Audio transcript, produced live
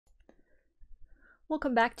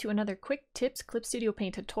Welcome back to another quick tips Clip Studio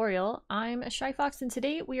Paint tutorial. I'm Shy Fox and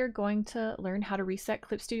today we are going to learn how to reset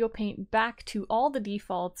Clip Studio Paint back to all the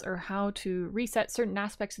defaults, or how to reset certain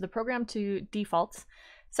aspects of the program to defaults,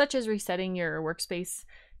 such as resetting your workspace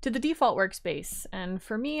to the default workspace. And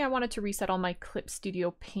for me, I wanted to reset all my Clip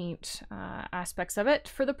Studio Paint aspects of it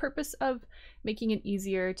for the purpose of making it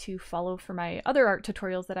easier to follow for my other art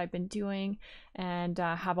tutorials that I've been doing, and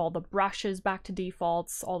have all the brushes back to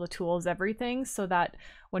defaults, all the tools, everything, so that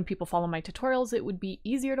when people follow my tutorials, it would be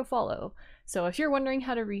easier to follow. So if you're wondering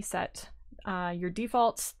how to reset your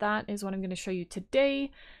defaults, that is what I'm going to show you today.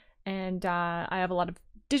 And I have a lot of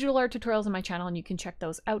digital art tutorials on my channel, and you can check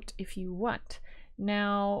those out if you want.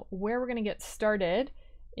 Now, where we're going to get started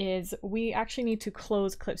is we actually need to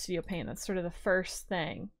close Clip Studio Paint. That's sort of the first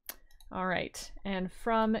thing. All right, and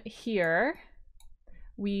from here,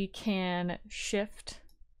 we can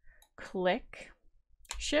click,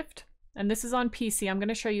 shift, and this is on PC. I'm going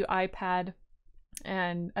to show you iPad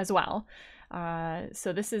and as well.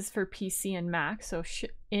 So this is for PC and Mac. So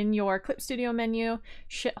in your Clip Studio menu,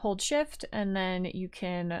 hold shift, and then you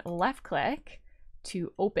can left click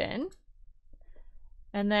to open.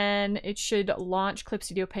 And then it should launch Clip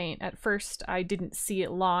Studio Paint. At first, I didn't see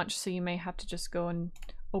it launch, so you may have to just go and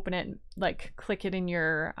open it, like click it in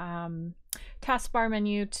your taskbar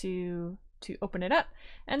menu to open it up.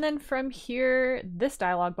 And then from here, this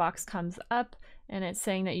dialog box comes up, and it's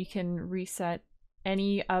saying that you can reset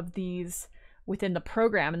any of these within the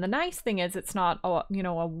program. And the nice thing is it's not a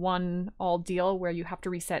one all deal where you have to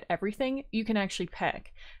reset everything. You can actually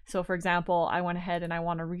pick. So for example, I went ahead and I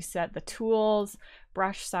want to reset the tools,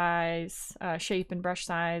 brush size, shape and brush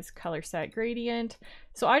size, color set, gradient.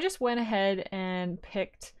 So I just went ahead and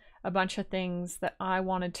picked a bunch of things that I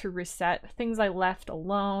wanted to reset. Things I left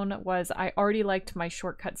alone was I already liked my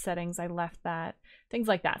shortcut settings. I left that, things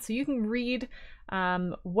like that. So you can read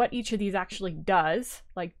what each of these actually does,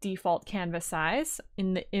 like default canvas size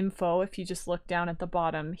in the info. If you just look down at the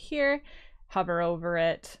bottom here, hover over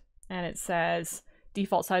it, and it says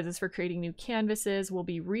default sizes for creating new canvases will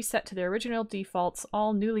be reset to their original defaults.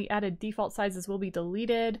 All newly added default sizes will be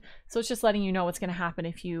deleted. So it's just letting you know what's going to happen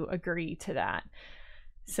if you agree to that.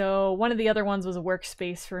 So one of the other ones was a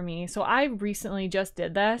workspace for me. So I recently just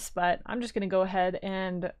did this, but I'm just going to go ahead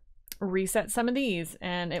and reset some of these,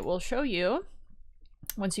 and it will show you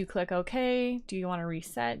once you click OK. Do you want to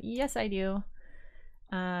reset? Yes, I do.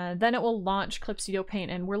 Then it will launch Clip Studio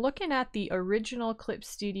Paint, and we're looking at the original Clip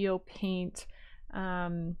Studio Paint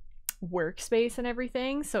workspace and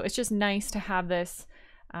everything. So it's just nice to have this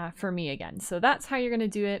for me again. So that's how you're going to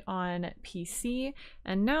do it on PC.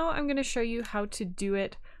 And now I'm going to show you how to do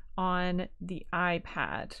it on the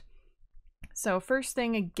iPad. So first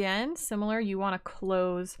thing, again, similar, you want to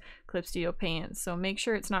close Clip Studio Paint. So make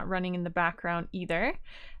sure it's not running in the background either.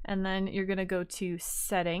 And then you're going to go to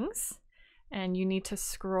Settings, and you need to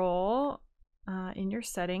scroll in your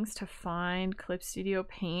settings to find Clip Studio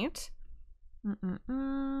Paint.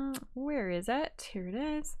 Where is it? Here it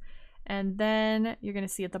is. And then you're going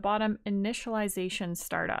to see at the bottom, initialization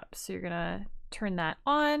startup. So you're going to turn that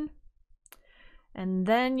on, and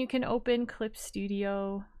then you can open Clip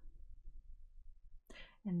Studio.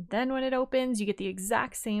 And then when it opens, you get the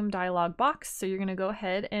exact same dialog box. So you're going to go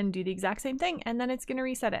ahead and do the exact same thing, and then it's going to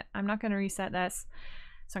reset it. I'm not going to reset this,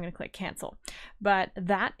 so I'm going to click cancel. But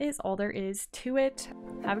that is all there is to it.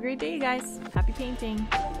 Have a great day, guys. Happy painting.